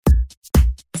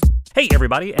Hey,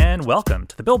 everybody, and welcome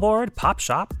to the Billboard Pop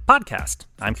Shop Podcast.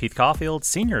 I'm Keith Caulfield,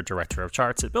 Senior Director of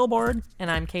Charts at Billboard.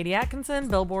 And I'm Katie Atkinson,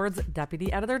 Billboard's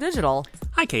Deputy Editor Digital.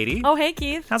 Hi, Katie. Oh, hey,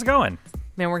 Keith. How's it going?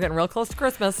 Man, we're getting real close to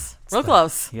Christmas. Real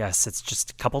close. Yes, it's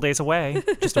just a couple days away.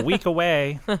 Just a week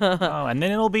away. Oh, and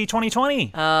then it'll be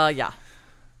 2020. Yeah.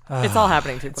 It's all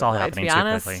happening too quickly. It's all happening to be too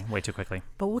honest. quickly. Way too quickly.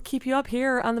 But we'll keep you up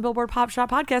here on the Billboard Pop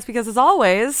Shop Podcast because, as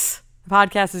always, the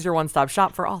podcast is your one-stop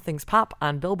shop for all things pop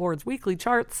on Billboard's weekly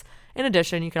charts. In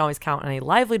addition, you can always count on a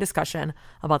lively discussion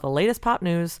about the latest pop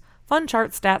news, fun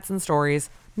chart stats and stories,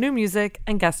 new music,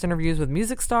 and guest interviews with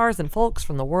music stars and folks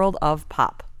from the world of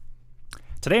pop.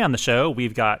 Today on the show,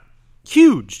 we've got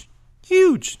huge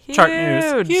chart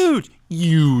news.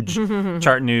 Huge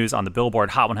chart news on the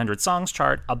Billboard Hot 100 Songs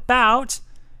chart about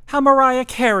how Mariah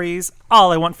Carey's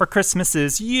All I Want for Christmas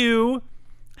Is You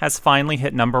has finally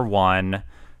hit number one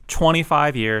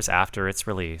 25 years after its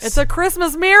release. It's a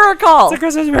Christmas miracle. It's a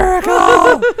Christmas miracle.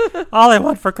 All I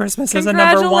Want for Christmas is a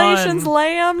number one. Congratulations,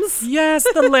 lambs. Yes,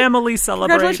 the Lamely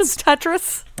celebrates. Congratulations,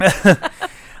 Tetris.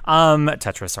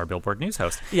 Tetris, our Billboard news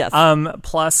host. Yes.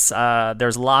 Plus,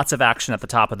 there's lots of action at the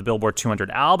top of the Billboard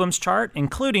 200 albums chart,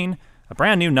 including a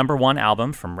brand new number one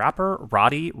album from rapper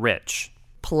Roddy Ricch.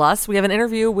 Plus, we have an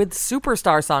interview with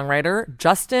superstar songwriter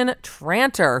Justin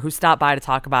Tranter, who stopped by to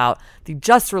talk about the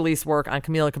just-released work on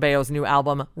Camila Cabello's new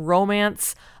album,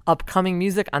 Romance, upcoming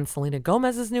music on Selena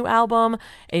Gomez's new album,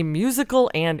 a musical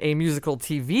and a musical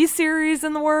TV series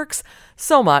in the works.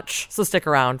 So much, so stick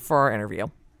around for our interview.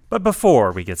 But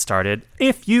before we get started,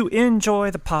 if you enjoy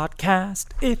the podcast,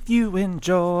 if you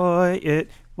enjoy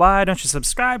it, why don't you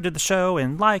subscribe to the show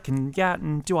and like and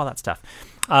do all that stuff,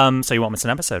 so you won't miss an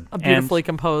episode. A beautifully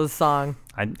composed song.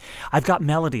 I've got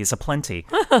melodies aplenty.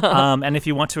 And if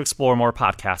you want to explore more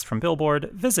podcasts from Billboard,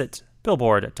 visit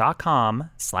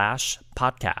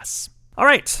billboard.com/podcasts. All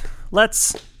right,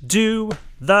 let's do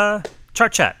the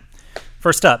chart chat.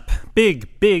 First up, big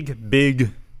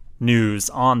news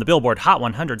on the Billboard Hot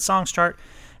 100 Songs chart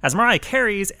as Mariah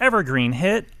Carey's evergreen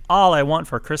hit, All I Want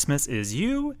for Christmas Is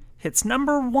You, hits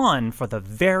number one for the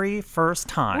very first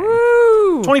time.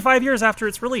 Woo! 25 years after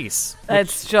its release.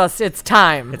 It's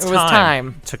time. It was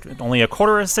time. It took only a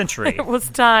quarter of a century. It was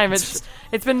time. It's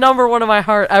been number one in my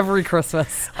heart every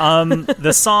Christmas.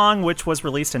 The song, which was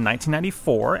released in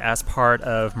 1994 as part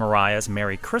of Mariah's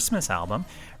Merry Christmas album,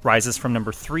 rises from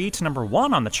number 3 to number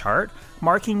 1 on the chart,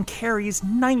 marking Carey's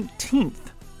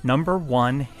 19th number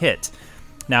one hit.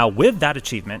 Now, with that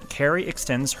achievement, Carey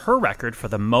extends her record for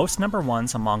the most number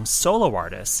ones among solo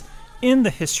artists in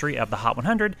the history of the Hot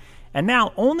 100, and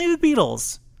now only the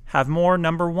Beatles have more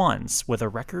number ones with a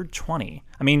record 20.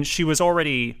 I mean, she was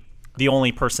already the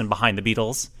only person behind the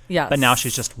Beatles, yes, but now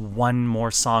she's just one more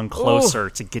song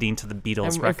closer to getting to the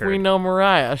Beatles record. If we know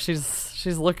Mariah, she's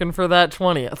looking for that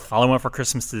 20th. All I Want for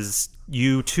Christmas Is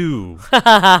You Too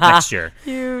next year.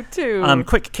 You too.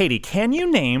 Quick, Katie, can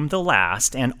you name the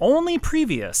last and only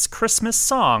previous Christmas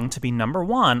song to be number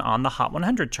one on the Hot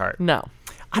 100 chart? No.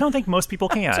 I don't think most people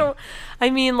can. So, I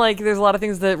mean, like, there's a lot of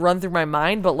things that run through my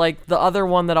mind, but, like, the other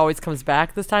one that always comes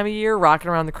back this time of year, Rockin'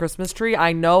 Around the Christmas Tree,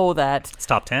 I know that... It's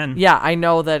top 10. Yeah, I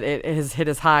know that it has hit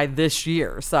as high this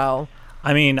year, so...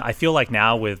 I mean, I feel like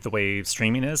now with the way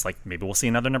streaming is, like, maybe we'll see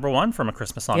another number one from a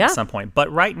Christmas song at some point. But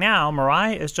right now,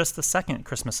 Mariah is just the second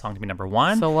Christmas song to be number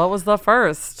one. So what was the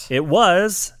first? It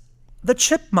was the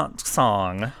Chipmunk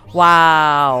song.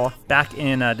 Wow. Back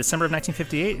in December of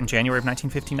 1958 and January of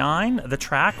 1959, the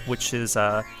track, which is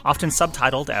often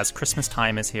subtitled as Christmas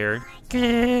Time Is Here.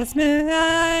 Christmas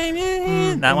Time is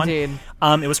Here. That indeed.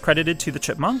 one. It was credited to the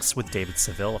Chipmunks with David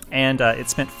Seville, and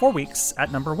it spent 4 weeks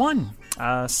at number one.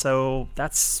 So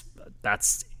that's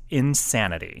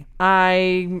insanity.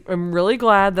 I am really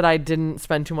glad that I didn't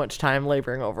spend too much time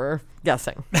laboring over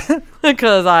guessing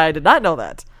because I did not know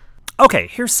that. Okay,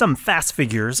 here's some fast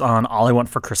figures on All I Want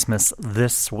for Christmas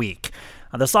this week.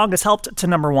 The song is helped to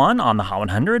number one on the Hot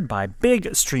 100 by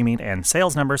big streaming and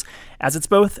sales numbers, as it's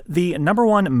both the number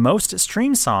one most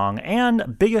streamed song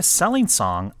and biggest selling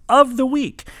song of the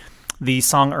week. The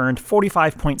song earned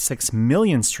 45.6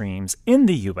 million streams in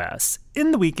the U.S.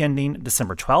 in the week ending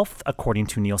December 12th, according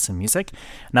to Nielsen Music.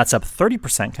 And that's up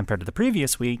 30% compared to the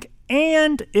previous week.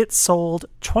 And it sold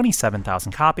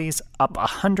 27,000 copies, up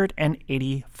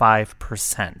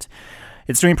 185%.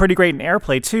 It's doing pretty great in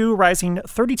airplay, too, rising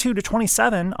 32 to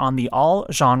 27 on the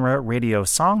all-genre radio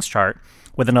songs chart,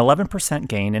 with an 11%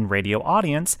 gain in radio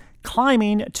audience,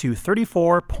 climbing to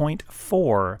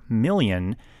 34.4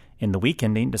 million in the week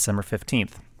ending December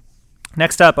 15th.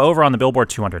 Next up, over on the Billboard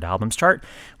 200 albums chart,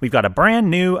 we've got a brand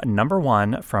new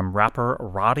 #1 from rapper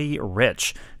Roddy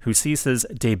Ricch, who sees his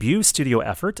debut studio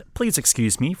effort, Please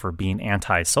Excuse Me for Being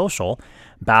Antisocial,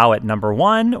 bow at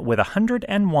 #1 with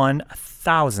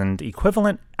 101,000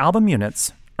 equivalent album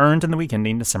units earned in the week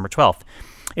ending December 12th.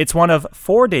 It's one of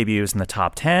 4 debuts in the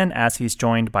top 10, as he's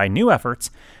joined by new efforts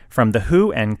from The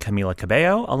Who and Camila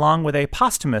Cabello, along with a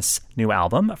posthumous new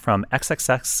album from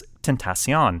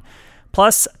XXXTentacion.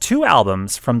 Plus, 2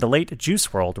 albums from the late Juice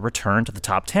WRLD returned to the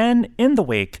top 10 in the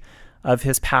wake of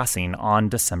his passing on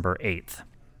December 8th.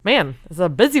 Man, it's a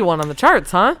busy one on the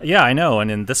charts, huh? Yeah, I know.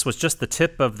 And this was just the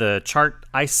tip of the chart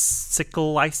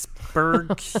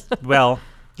iceberg. Well,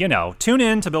 tune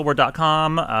in to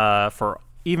Billboard.com for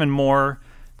even more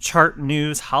chart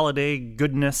news, holiday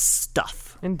goodness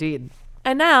stuff. Indeed.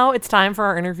 And now it's time for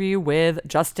our interview with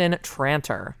Justin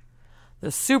Tranter. The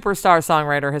superstar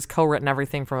songwriter has co-written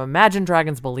everything from Imagine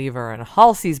Dragons' Believer and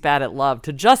Halsey's Bad at Love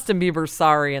to Justin Bieber's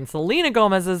Sorry and Selena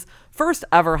Gomez's first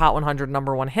ever Hot 100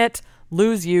 #1 hit,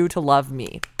 Lose You to Love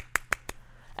Me.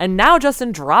 And now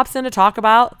Justin drops in to talk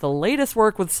about the latest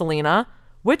work with Selena,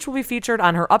 which will be featured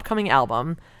on her upcoming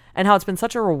album, and how it's been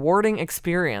such a rewarding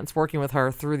experience working with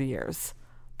her through the years.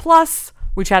 Plus,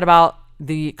 we chat about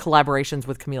the collaborations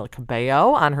with Camila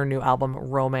Cabello on her new album,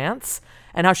 Romance,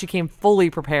 and how she came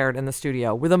fully prepared in the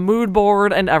studio with a mood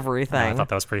board and everything. I thought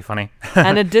that was pretty funny.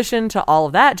 In addition to all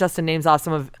of that, Justin names off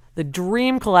some of the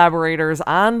dream collaborators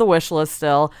on the wish list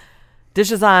still,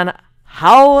 dishes on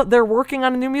how they're working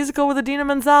on a new musical with Idina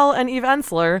Menzel and Eve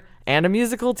Ensler, and a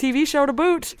musical TV show to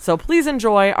boot. So please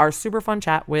enjoy our super fun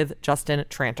chat with Justin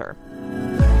Tranter.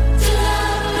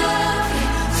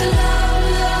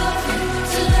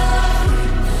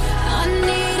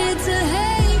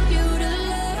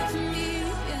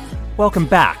 Welcome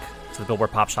back to the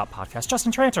Billboard Pop Shop Podcast.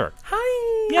 Justin Tranter.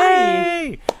 Hi.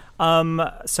 Yay!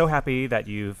 So happy that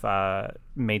you've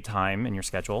made time in your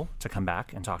schedule to come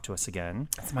back and talk to us again.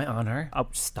 It's my honor. Oh,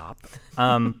 stop.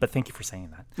 But thank you for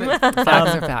saying that.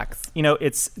 Facts are facts.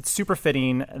 It's super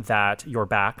fitting that you're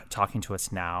back talking to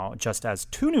us now, just as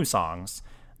 2 new songs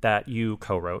that you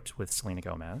co-wrote with Selena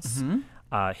Gomez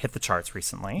hit the charts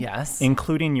recently. Yes.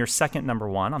 Including your second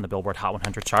 #1 on the Billboard Hot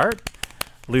 100 chart,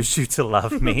 Lose You to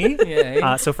Love Me.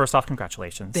 Yay. So first off,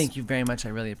 congratulations. Thank you very much. I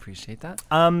really appreciate that.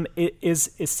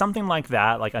 Is something like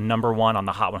that, like a #1 on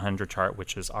the Hot 100 chart,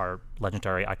 which is our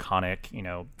legendary, iconic,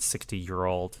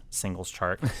 60-year-old singles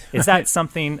chart, is that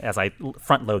something, as I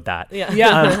front load that,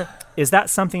 is that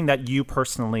something that you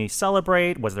personally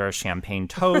celebrate? Was there a champagne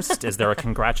toast? Is there a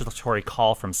congratulatory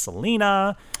call from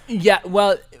Selena? Yeah,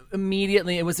 well,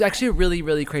 immediately, it was actually a really,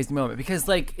 really crazy moment because,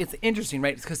 it's interesting,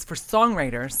 right? Because for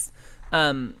songwriters,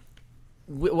 I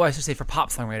should say for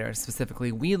pop songwriters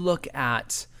specifically, we look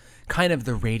at kind of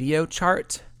the radio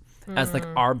chart as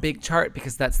our big chart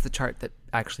because that's the chart that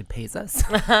actually pays us.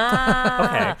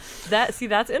 Okay.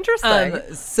 That's interesting.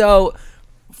 So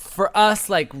for us,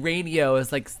 radio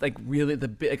is really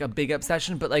a big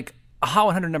obsession, but a Hot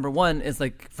 100 #1 is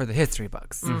for the history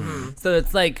books. Mm-hmm. So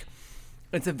it's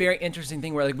it's a very interesting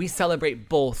thing where we celebrate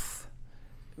both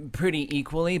pretty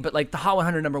equally, but the Hot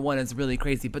 100 #1 is really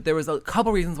crazy. But there was a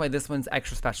couple reasons why this one's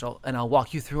extra special, and I'll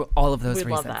walk you through all of those We'd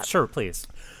reasons. love that. Sure, please.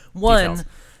 One,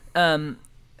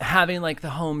 having the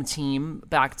home team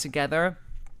back together.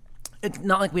 It's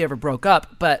not like we ever broke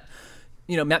up, but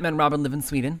Matt and Robin live in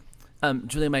Sweden.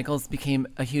 Julia Michaels became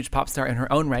a huge pop star in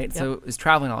her own right, so is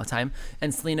traveling all the time.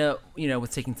 And Selena, was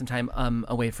taking some time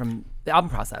away from the album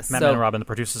process. Matt and Robin, the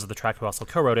producers of the track who also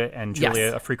co-wrote it, and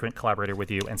Julia, a frequent collaborator with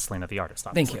you, and Selena, the artist,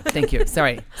 obviously. Thank you.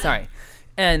 Sorry.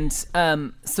 And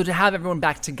so to have everyone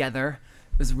back together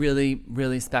was really,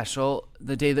 really special.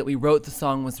 The day that we wrote the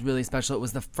song was really special. It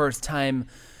was the first time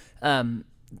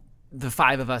the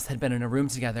 5 of us had been in a room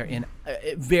together in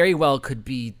it very well could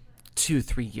be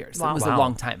 2-3 years. Wow. It was a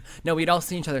long time. No, we'd all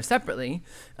seen each other separately,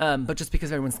 but just because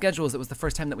of everyone's schedules, it was the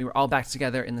first time that we were all back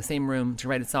together in the same room to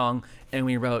write a song, and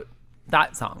we wrote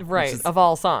that song. Right, of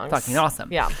all songs. Fucking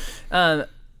awesome. Yeah.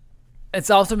 It's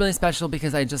also really special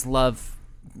because I just love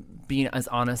being as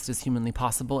honest as humanly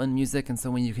possible in music, and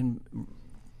so when you can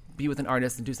be with an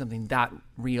artist and do something that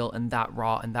real and that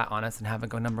raw and that honest and have it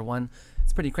go #1,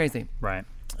 it's pretty crazy. Right.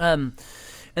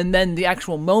 And then the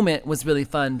actual moment was really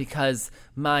fun because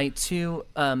my 2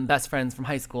 best friends from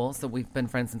high school, so we've been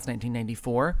friends since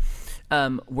 1994,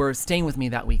 were staying with me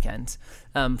that weekend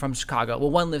from Chicago.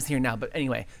 Well, one lives here now, but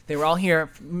anyway, they were all here,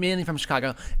 mainly from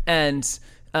Chicago. And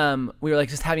we were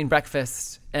just having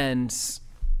breakfast, and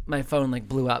my phone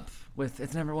blew up with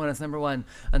it's #1.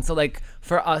 And so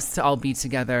for us to all be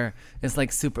together is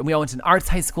super. We all went to an arts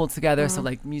high school together, so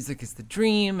music is the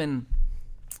dream. And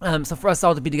So for us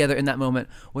all to be together in that moment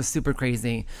was super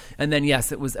crazy. And then,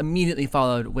 yes, it was immediately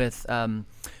followed with,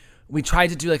 we tried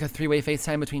to do like a 3-way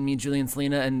FaceTime between me, Julie, and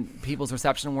Selena, and people's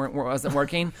reception wasn't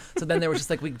working. So then there was just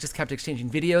like, we just kept exchanging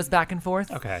videos back and forth.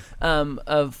 Okay.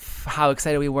 Of how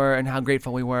excited we were and how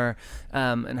grateful we were,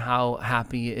 and how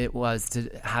happy it was to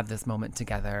have this moment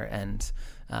together. And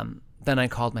then I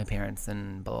called my parents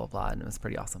and blah, blah, blah, and it was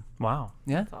pretty awesome. Wow.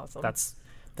 Yeah. That's awesome.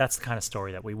 That's the kind of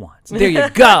story that we want. There you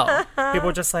go. People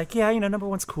are just like, yeah, number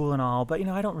one's cool and all, but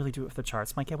I don't really do it for the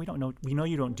charts. I'm like, yeah, we know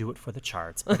you don't do it for the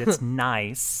charts, but it's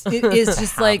nice. It is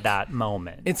just have like that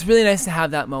moment. It's really nice to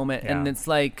have that moment, Yeah. and it's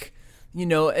like,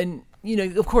 and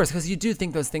of course, because you do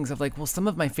think those things of like, well, some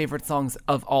of my favorite songs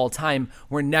of all time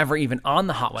were never even on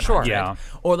the Hot 100. Sure. Yeah.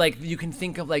 Or like you can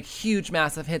think of like huge,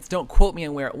 massive hits. Don't quote me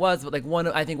on where it was, but like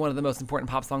I think one of the most important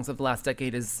pop songs of the last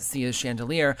decade is Sia's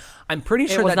Chandelier. I'm pretty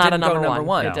sure was that not didn't a go number number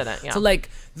one. one. It didn't, yeah. So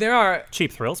like there are.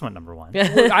 Cheap Thrills went number one.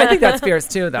 I think that's fierce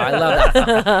too, though. I love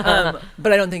that.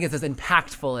 But I don't think it's as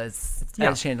impactful as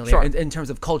Chandelier sure. in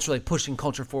terms of culturally pushing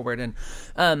culture forward.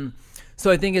 And so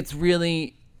I think it's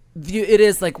really, it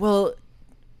is like, well,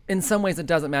 in some ways it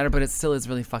doesn't matter, but it still is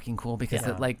really fucking cool because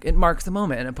it marks a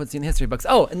moment and it puts you in history books.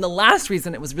 Oh, and the last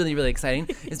reason it was really, really exciting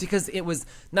is because it was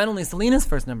not only Selena's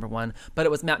first number one, but it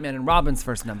was Mattman and Robin's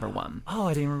first number one. Oh,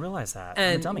 I didn't even realize that. I'm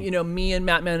a And dummy. me and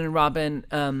Mattman and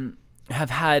Robin have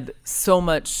had so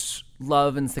much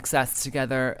love and success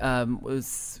together.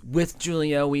 Was with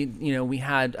Julia, we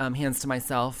had Hands to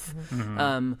Myself,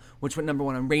 which went number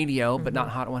one on radio, but not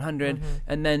Hot 100.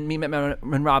 And then me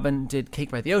and Robin did Cake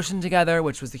by the Ocean together,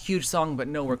 which was a huge song, but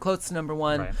nowhere close to number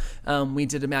one. Right. We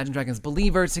did Imagine Dragons'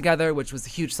 Believer together, which was a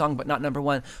huge song, but not number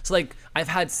one. So like I've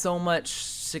had so much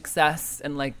success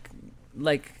and like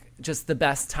just the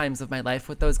best times of my life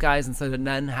with those guys, and so to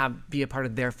then be a part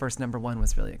of their first number one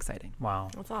was really exciting.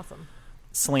 Wow. That's awesome.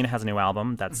 Selena has a new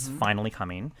album that's finally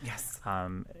coming. Yes.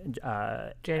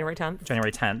 January 10th.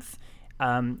 January 10th.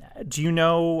 Do you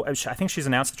know? I think she's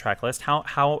announced the track list.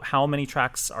 How many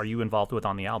tracks are you involved with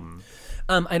on the album?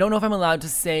 I don't know if I'm allowed to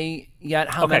say yet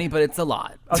how many, but it's a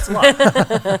lot. Oh, it's a lot.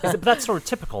 But that's sort of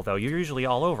typical, though. You're usually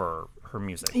all over her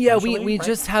music. Yeah, usually, we right?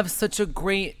 just have such a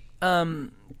great.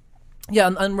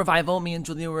 On Revival, me and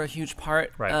Julia were a huge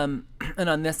part. Right. And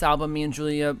on this album, me and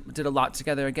Julia did a lot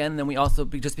together again. And then we also,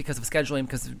 just because of scheduling,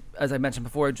 because as I mentioned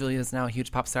before, Julia is now a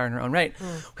huge pop star in her own right.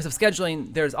 Because of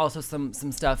scheduling, there's also some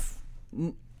stuff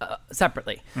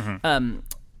separately.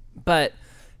 But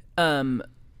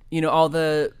all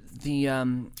the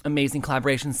amazing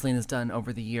collaborations Selena's done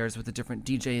over the years with the different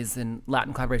DJs and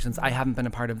Latin collaborations, I haven't been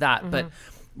a part of that. But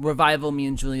Revival, me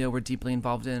and Julia were deeply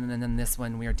involved in, and then this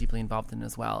one we are deeply involved in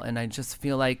as well. And I just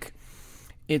feel like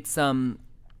it's when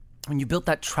you build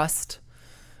that trust,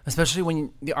 especially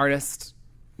when the artist,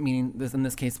 meaning this in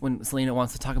this case when Selena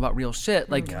wants to talk about real shit,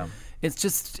 like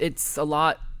it's a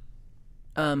lot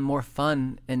more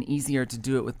fun and easier to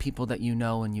do it with people that you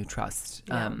know and you trust.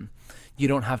 You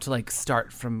don't have to like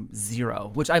start from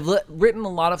zero, which I've written a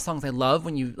lot of songs I love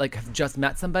when you like have just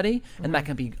met somebody, and that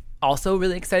can be also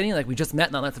really exciting. Like we just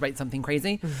met, now let's write something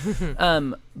crazy.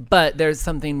 But there's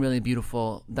something really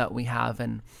beautiful that we have,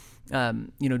 and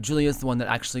Julia's the one that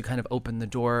actually kind of opened the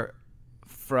door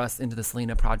for us into the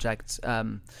Selena project,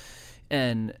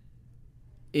 and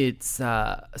it's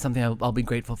something I'll be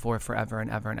grateful for forever and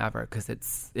ever and ever, because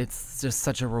it's just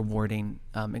such a rewarding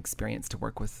experience to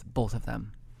work with both of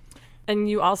them. And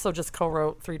you also just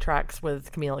co-wrote 3 tracks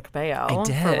with Camila Cabello I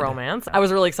did. for Romance. I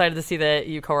was really excited to see that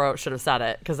you co-wrote Should Have Said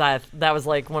It, because that was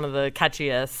like one of the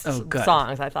catchiest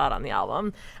songs I thought on the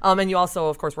album. And you also,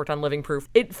 of course, worked on Living Proof.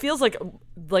 It feels like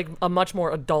a much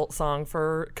more adult song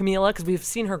for Camila, because we've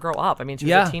seen her grow up. I mean, she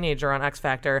was a teenager on X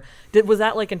Factor. Was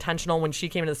that like intentional when she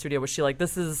came into the studio? Was she like,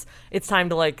 this is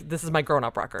my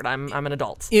grown-up record. I'm an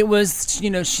adult. It was,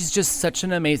 she's just such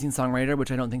an amazing songwriter,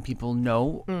 which I don't think people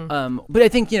know. But I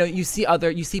think,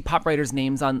 you see pop writers'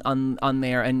 names on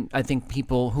there, and I think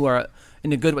people who are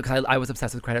in a good way, because I was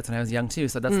obsessed with credits when I was young too,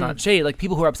 so that's not shade. Like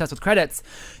people who are obsessed with credits,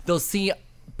 they'll see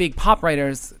big pop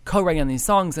writers co-writing on these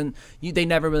songs, and they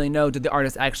never really know, did the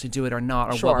artist actually do it or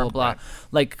not, or blah blah blah. Right.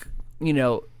 Like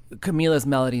Camila's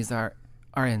melodies are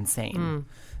insane,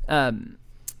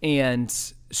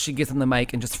 and she gets on the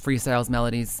mic and just freestyles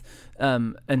melodies.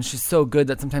 And she's so good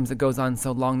that sometimes it goes on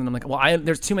so long that I'm like, well,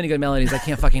 there's too many good melodies. I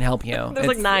can't fucking help you. There's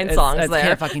like 9 songs there. I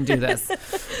can't fucking do this.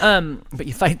 But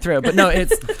you fight through. But no,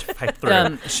 it's Fight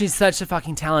through. She's such a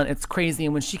fucking talent. It's crazy.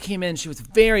 And when she came in, she was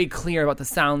very clear about the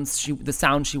sound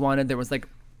she wanted. There was like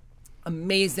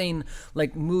amazing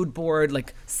like mood board,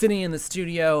 like sitting in the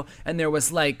studio, and there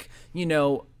was like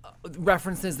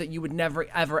references that you would never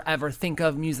ever think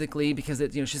of musically, because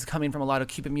she's coming from a lot of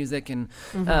Cuban music, and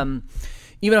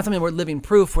even on something where Living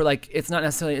Proof, where like it's not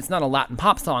a Latin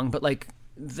pop song, but like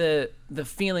the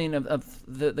feeling of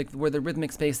the like where the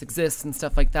rhythmic space exists and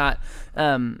stuff like that.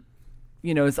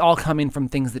 It's all coming from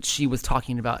things that she was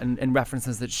talking about and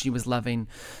references that she was loving.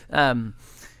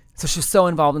 So she's so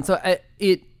involved. And so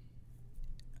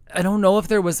I don't know if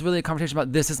there was really a conversation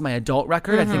about this is my adult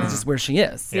record. I think it's just where she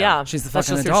is. Yeah. She's the That's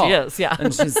fucking just adult. who she is. Yeah.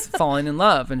 And she's falling in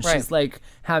love, and Right. she's like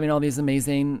having all these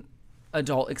amazing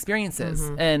adult experiences.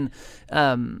 And,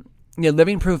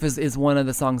 Living Proof is one of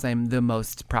the songs I'm the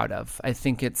most proud of. I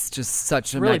think it's just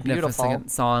such a Really magnificent beautiful.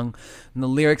 song. And the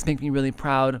lyrics make me really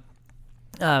proud.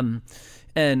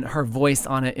 And her voice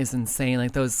on it is insane.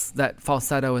 Like that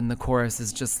falsetto in the chorus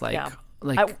is just like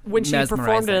when she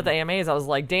performed mesmerizing. it at the AMAs, I was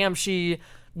like, damn, she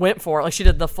went for it. Like she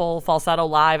did the full falsetto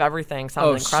live, everything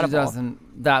sounded incredible. She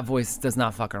doesn't. That voice does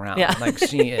not fuck around. Yeah. Like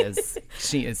she is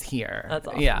here. That's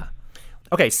awesome. Yeah.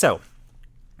 Okay, so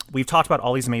we've talked about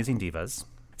all these amazing divas,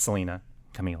 Selena,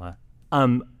 Camila,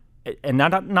 and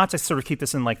not to sort of keep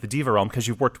this in like the diva realm, because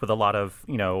you've worked with a lot of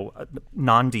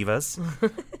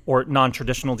non-divas or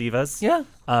non-traditional divas. Yeah.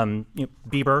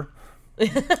 Bieber.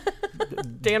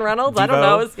 Dan Reynolds, Devo. I don't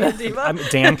know, is he a diva?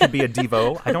 Dan could be a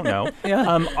Devo. I don't know.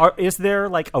 Yeah. Is there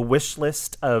like a wish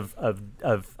list of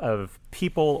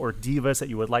people or divas that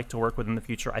you would like to work with in the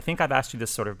future? I think I've asked you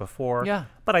this sort of before. Yeah.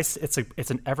 But it's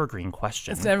an evergreen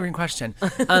question. It's an evergreen question.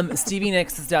 Stevie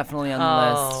Nicks is definitely on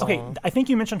the list. Okay, I think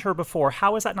you mentioned her before.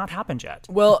 How has that not happened yet?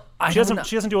 Well, She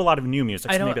doesn't do a lot of new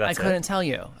music. So maybe that's I couldn't tell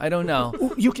you. I don't know.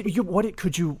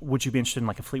 Would you be interested in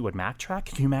like a Fleetwood Mac track?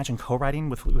 Can you imagine co-writing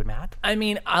with Fleetwood Mac? I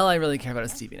mean, all I really care about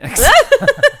is Stevie Nicks.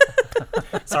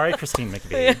 Sorry, Christine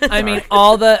McVie. I mean,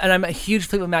 and I'm a huge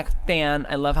Fleetwood Mac fan.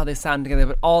 I love how they sound together,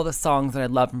 but all the songs that I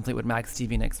love from Fleetwood Mac,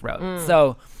 Stevie Nicks wrote.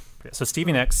 So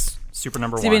Stevie Nicks, super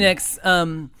number Stevie one. Nicks,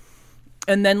 and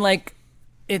then like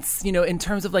it's in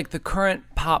terms of like the current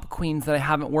pop queens that I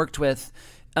haven't worked with,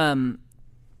 there's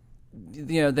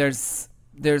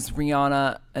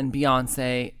Rihanna and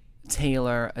Beyonce,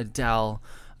 Taylor, Adele.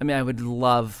 I mean, I would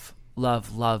love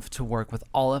to work with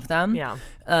all of them. Yeah.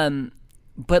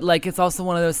 But like it's also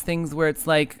one of those things where it's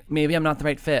like maybe I'm not the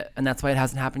right fit, and that's why it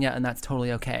hasn't happened yet, and that's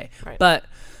totally okay. Right. But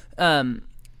and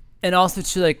also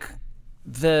to like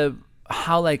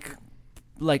how like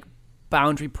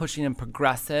boundary pushing and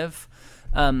progressive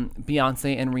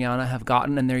Beyonce and Rihanna have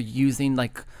gotten, and they're using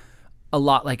like a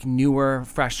lot like newer,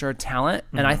 fresher talent,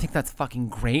 and I think that's fucking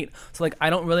great. So like I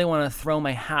don't really want to throw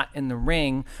my hat in the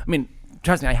ring. I mean,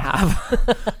 trust me, I have.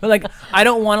 But like I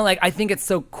don't want to like I think it's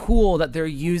so cool that they're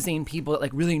using people that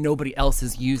like really nobody else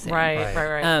is using.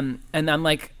 Right. And I'm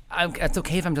like it's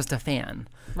okay if I'm just a fan.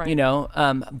 Right.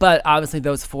 But obviously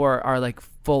those four are like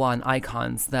full on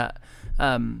icons that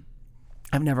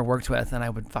I've never worked with, and I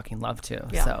would fucking love to.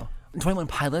 Yeah. So 21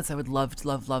 Pilots I would love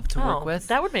to work with.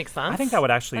 That would make sense. I think that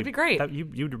would actually That'd be great.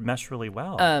 You'd mesh really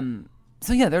well.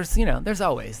 So yeah, there's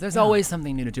always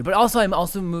something new to do. But also I'm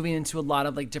also moving into a lot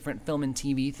of like different film and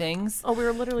TV things. Oh, we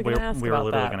were literally going to ask we were about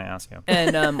literally that. going to ask you.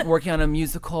 And working on a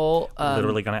musical.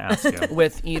 Literally going to ask you.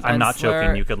 With Eve I'm not Ensler.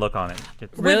 joking. You could look on it.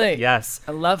 Really? Yes.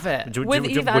 I love it. With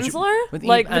Eve Ensler? With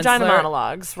Like Eve Vagina Ensler.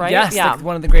 Monologues, right? Yes, Yeah. like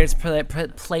one of the greatest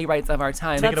playwrights of our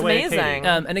time. That's it away, amazing. Katie.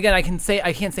 And again, I can't say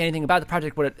anything about the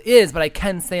project, what it is, but I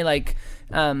can say like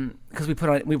because we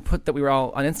put that we were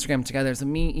all on Instagram together. So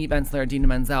me, Eve Ensler, Dina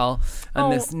Menzel,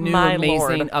 and this new my amazing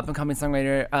Lord. up and coming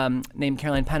songwriter named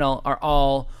Caroline Pennell are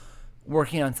all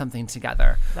working on something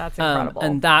together. That's incredible.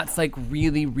 And that's like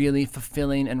really, really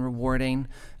fulfilling and rewarding.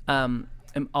 I'm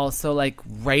also like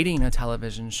writing a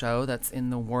television show that's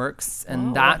in the works,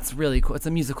 and that's really cool. It's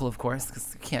a musical, of course,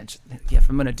 because if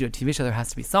I'm going to do a TV show, there has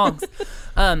to be songs.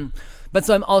 But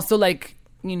so I'm also like,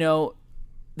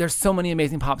 there's so many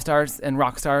amazing pop stars and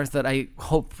rock stars that I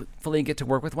hopefully get to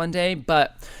work with one day,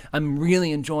 but I'm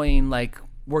really enjoying like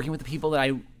working with the people that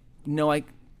I know I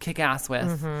kick ass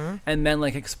with, and then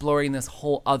like exploring this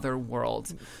whole other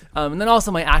world. And then also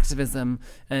my activism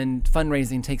and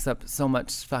fundraising takes up so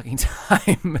much fucking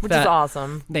time. Which is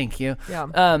awesome. Thank you. Yeah.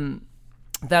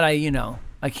 That I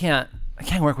can't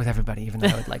work with everybody, even though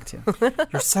I would like to.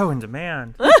 You're so in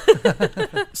demand.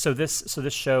 So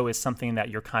this show is something that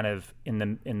you're kind of in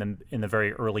the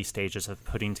very early stages of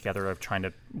putting together, of trying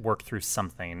to work through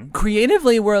something.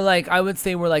 Creatively, we're like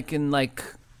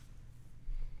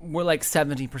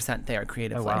 70% there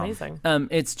creatively. Oh, wow. Amazing.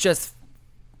 It's just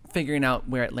figuring out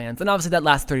where it lands, and obviously that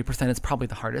last 30% is probably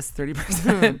the hardest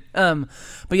 30%.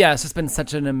 But yeah, it's just been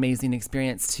such an amazing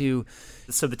experience to.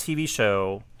 So the TV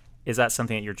show, is that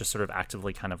something that you're just sort of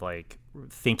actively kind of like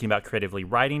thinking about creatively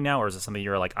writing now, or is it something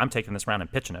you're like, I'm taking this round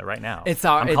and pitching it right now?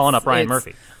 I'm calling up Ryan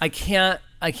Murphy. I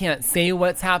can't say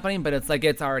what's happening, but it's like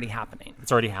it's already happening.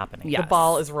 It's already happening. Yes. The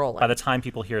ball is rolling. By the time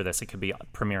people hear this, it could be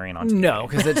premiering on TV. No,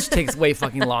 because it takes way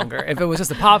fucking longer. If it was just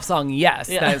a pop song, yes,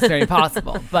 that's very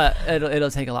possible. But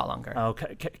it'll take a lot longer. Oh,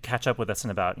 catch up with us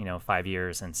in about 5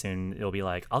 years, and soon it'll be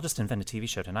like, I'll just invent a TV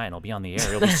show tonight, and it'll be on the air.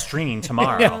 It'll be streaming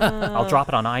tomorrow. I'll drop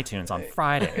it on iTunes on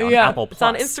Friday on Apple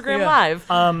Plus. It's on Instagram Live.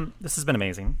 This has been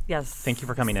amazing. Yes. Thank you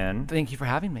for coming in. Thank you for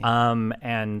having me.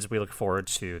 And we look forward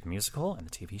to the musical and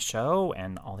the TV show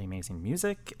and all the amazing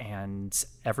music and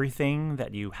everything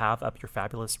that you have up your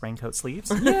fabulous raincoat sleeves.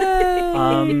 Yay!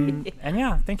 And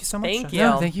yeah, thank you so much. Thank Jeff. you.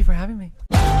 No, thank you for having me.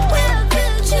 Where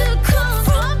did you come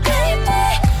from, baby?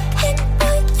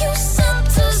 And you sent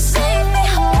to save me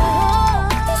home.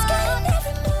 This guy on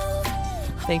every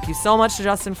move. Thank you so much to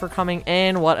Justin for coming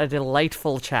in. What a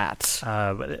delightful chat.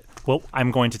 Well, I'm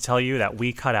going to tell you that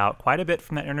we cut out quite a bit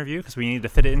from that interview because we needed to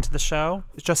fit it into the show.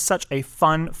 It's just such a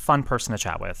fun person to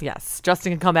chat with. Yes,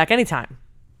 Justin can come back anytime.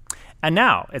 And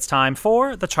now it's time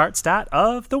for the chart stat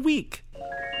of the week.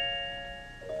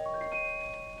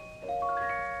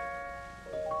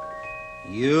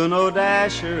 You know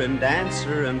Dasher and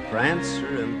Dancer and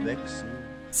Prancer and Vixen.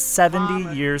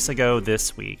 70 years ago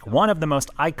this week, one of the most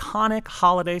iconic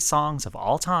holiday songs of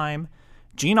all time,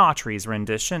 Gene Autry's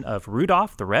rendition of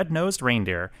Rudolph the Red-Nosed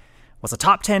Reindeer, was a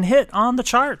top 10 hit on the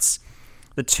charts.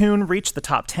 The tune reached the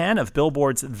top 10 of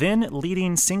Billboard's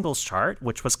then-leading singles chart,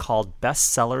 which was called Best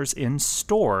Sellers in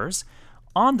Stores,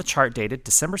 on the chart dated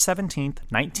December 17th,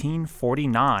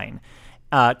 1949,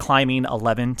 climbing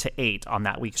 11 to 8 on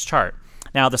that week's chart.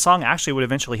 Now, the song actually would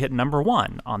eventually hit number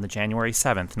 1 on the January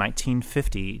 7th,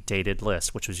 1950 dated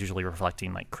list, which was usually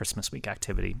reflecting like Christmas week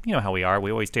activity. You know how we are.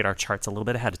 We always date our charts a little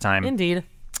bit ahead of time. Indeed.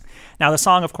 Now, the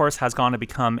song, of course, has gone to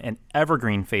become an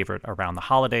evergreen favorite around the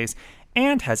holidays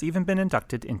and has even been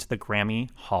inducted into the Grammy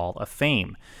Hall of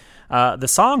Fame. The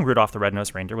song Rudolph the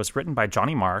Red-Nosed Reindeer was written by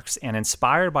Johnny Marks and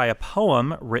inspired by a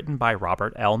poem written by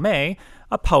Robert L. May,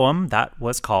 a poem that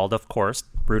was called, of course,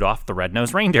 Rudolph the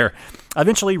Red-Nosed Reindeer.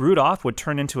 Eventually, Rudolph would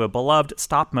turn into a beloved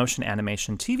stop-motion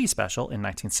animation TV special in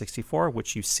 1964,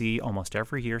 which you see almost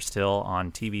every year still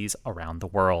on TVs around the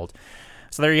world.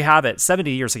 So there you have it.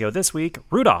 70 years ago this week,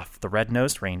 Rudolph the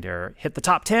Red-Nosed Reindeer hit the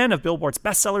top 10 of Billboard's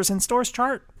Best Sellers in Stores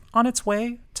chart on its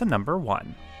way to number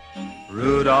 1.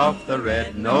 Rudolph the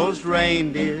Red-Nosed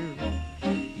Reindeer,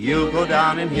 you'll go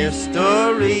down in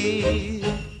history.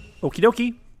 Okie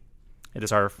dokie. It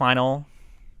is our final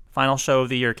show of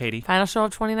the year, Katie. Final show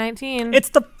of 2019. It's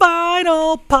the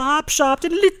final pop shop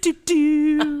of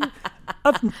 2019,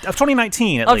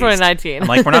 at least. 2019. I'm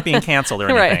like, we're not being canceled or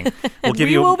anything. Right.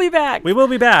 We will be back. We will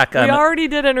be back. We already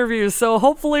did interviews, so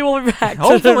hopefully we'll be back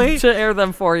Hopefully. to air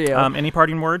them for you. Any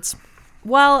parting words?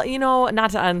 Well,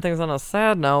 not to end things on a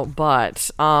sad note,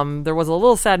 but there was a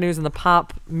little sad news in the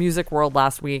pop music world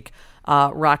last week.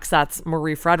 Roxette's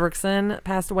Marie Fredriksson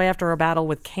passed away after a battle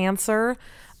with cancer.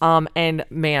 And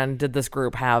man, did this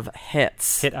group have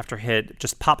hits. Hit after hit,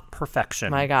 just pop perfection.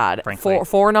 My God. Frankly.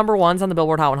 Four number ones on the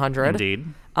Billboard Hot 100. Indeed.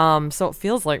 So it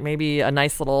feels like maybe a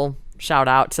nice little shout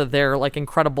out to their like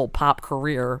incredible pop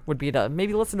career would be to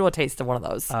maybe listen to a taste of one of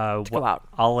those to go out.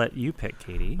 I'll let you pick,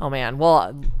 Katie. Oh man.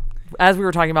 Well, as we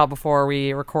were talking about before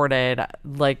we recorded,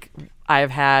 like I've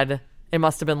had It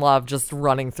Must Have Been Love just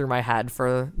running through my head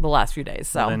for the last few days.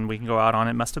 So Well, then we can go out on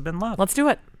It Must Have Been Love. let's do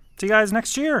it. See you guys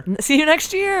next year. See you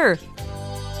next year.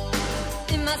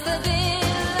 It must have been